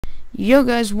Yo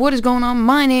guys, what is going on?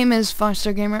 My name is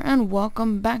 5StarGamer and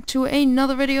welcome back to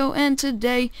another video, and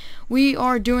today we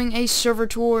are doing a server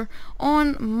tour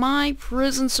on my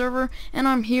prison server, and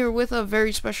I'm here with a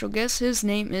very special guest. His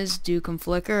name is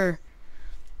Flicker.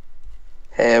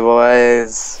 Hey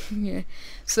boys. Yeah.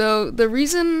 So the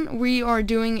reason we are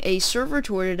doing a server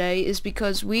tour today is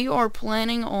because we are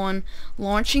planning on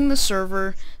launching the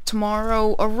server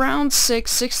tomorrow around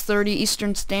 6:30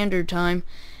 Eastern Standard Time.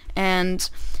 And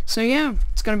so yeah,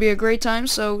 it's gonna be a great time.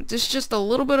 So this is just a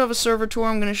little bit of a server tour.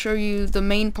 I'm gonna show you the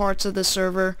main parts of the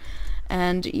server,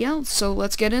 and yeah, so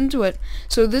let's get into it.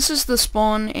 So this is the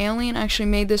spawn. Alien actually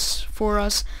made this for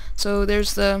us. So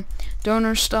there's the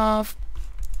donor stuff.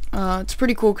 It's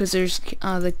pretty cool because there's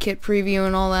the kit preview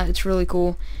and all that. It's really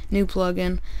cool. New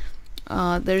plugin.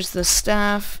 There's the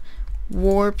staff,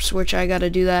 warps, which I gotta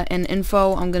do that, and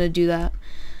info. I'm gonna do that.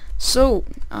 So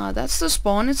that's the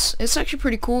spawn. It's actually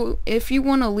pretty cool. If you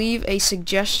want to leave a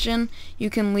suggestion,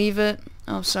 you can leave it.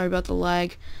 Oh, sorry about the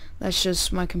lag. That's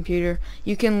just my computer.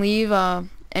 You can leave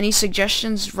any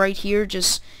suggestions right here.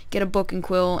 Just get a book and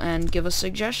quill and give us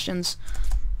suggestions.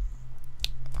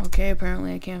 Okay,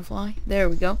 apparently I can't fly. There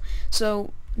we go.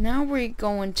 So now we're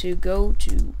going to go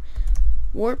to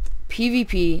Warp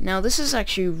PvP. Now this is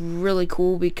actually really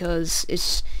cool because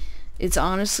it's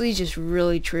honestly just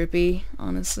really trippy.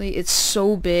 Honestly, it's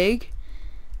so big,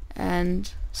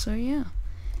 and so yeah.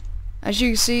 As you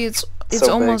can see, it's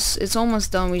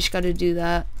almost done. We just got to do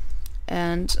that.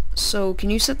 And so,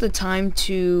 can you set the time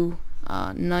to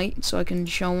night so I can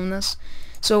show them this?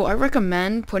 So I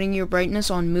recommend putting your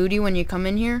brightness on moody when you come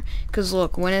in here, because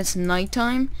look, when it's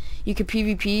nighttime, you can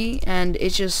PvP and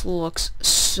it just looks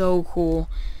so cool,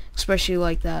 especially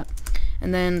like that.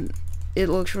 And then it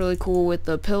looks really cool with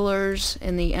the pillars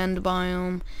in the end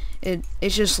biome. It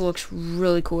just looks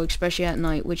really cool, especially at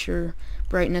night with your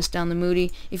brightness down the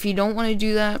moody. If you don't want to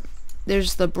do that,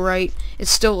 there's the bright. It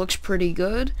still looks pretty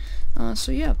good.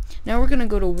 So yeah, now we're gonna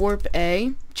go to Warp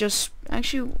A.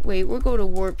 Actually wait, we'll go to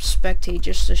Warp Spectate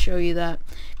just to show you that,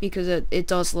 because it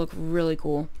does look really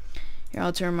cool. Here,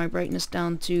 I'll turn my brightness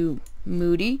down to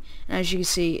moody, and as you can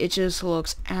see, it just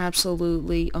looks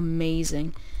absolutely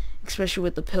amazing, especially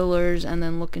with the pillars and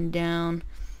then looking down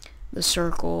the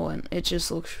circle, and it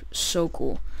just looks so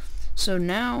cool. So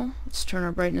now let's turn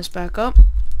our brightness back up.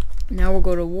 Now we'll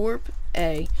go to Warp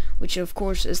A, which of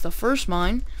course is the first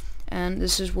mine, and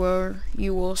this is where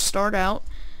you will start out.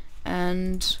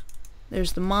 And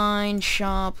there's the mine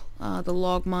shop, the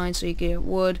log mine, so you get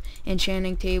wood,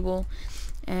 enchanting table,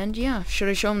 and yeah, should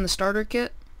I show them the starter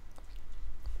kit?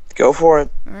 Go for it.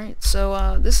 Alright,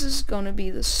 so this is going to be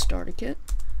the starter kit.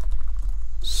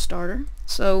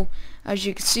 So as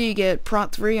you can see, you get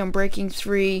Prot 3 on Breaking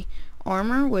 3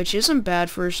 armor, which isn't bad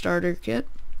for a starter kit.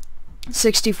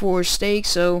 64 steak,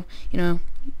 so you know,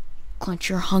 quench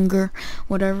your hunger,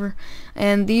 whatever.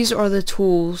 And these are the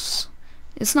tools.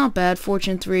 It's not bad.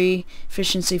 Fortune 3,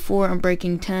 efficiency 4 on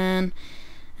Breaking 10,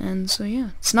 and so yeah,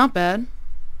 it's not bad.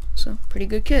 So pretty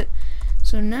good kit.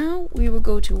 So now we will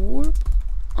go to Warp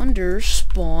under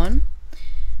spawn.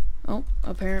 Oh,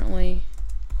 apparently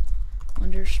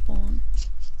under spawn.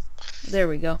 There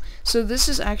we go. So this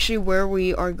is actually where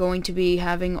we are going to be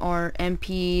having our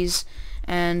MPs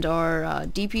and our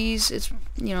DPs. It's,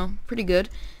 you know, pretty good.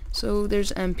 So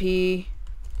there's MP,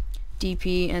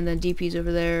 DP, and then DP's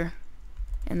over there,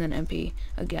 and then MP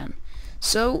again.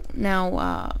 So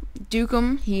now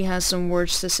Dukem, he has some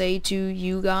words to say to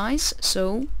you guys,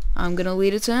 so I'm gonna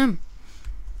lead it to him.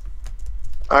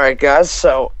 Alright guys,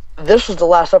 so this was the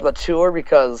last up of the tour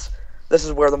because this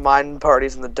is where the mine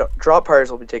parties and the drop parties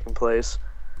will be taking place.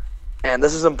 And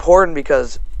this is important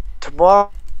because tomorrow,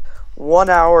 1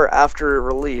 hour after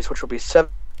release, which will be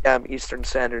 7 p.m. Eastern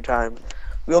Standard Time,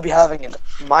 we will be having a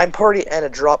mine party and a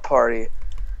drop party.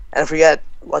 And if we get,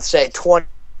 let's say, 20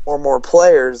 or more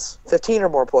players, 15 or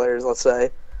more players, let's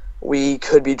say, we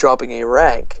could be dropping a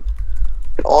rank.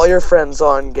 Get all your friends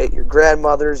on, get your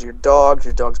grandmothers, your dog's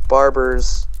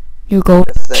barbers, You go.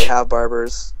 if they have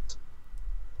barbers.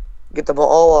 Get them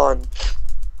all on.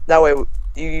 That way,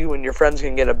 you and your friends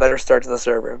can get a better start to the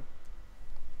server.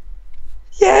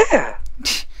 Yeah!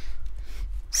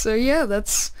 So yeah,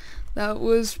 that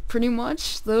was pretty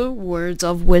much the words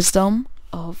of wisdom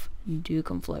of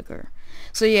Flicker.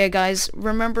 So yeah, guys,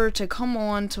 remember to come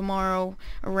on tomorrow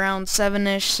around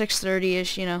 7-ish,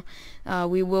 6:30-ish, you know.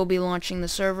 We will be launching the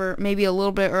server, maybe a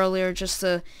little bit earlier, just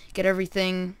to get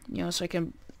everything, you know, so I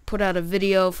can put out a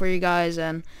video for you guys,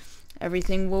 and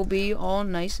everything will be all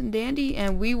nice and dandy,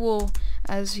 and we will,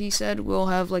 as he said, we'll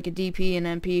have like a DP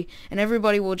and MP, and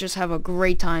everybody will just have a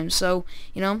great time. So,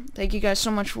 thank you guys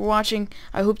so much for watching.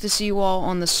 I hope to see you all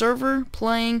on the server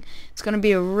playing. It's going to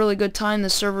be a really good time. The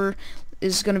server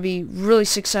is going to be really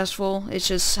successful. It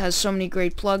just has so many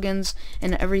great plugins,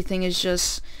 and everything is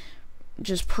just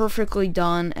perfectly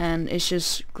done, and it's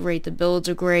just great. The builds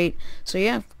are great. So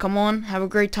yeah, come on, have a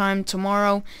great time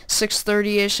tomorrow,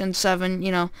 6:30ish and 7,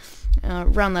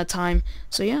 around that time.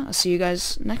 So yeah, I'll see you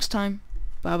guys next time.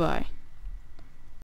 Bye bye.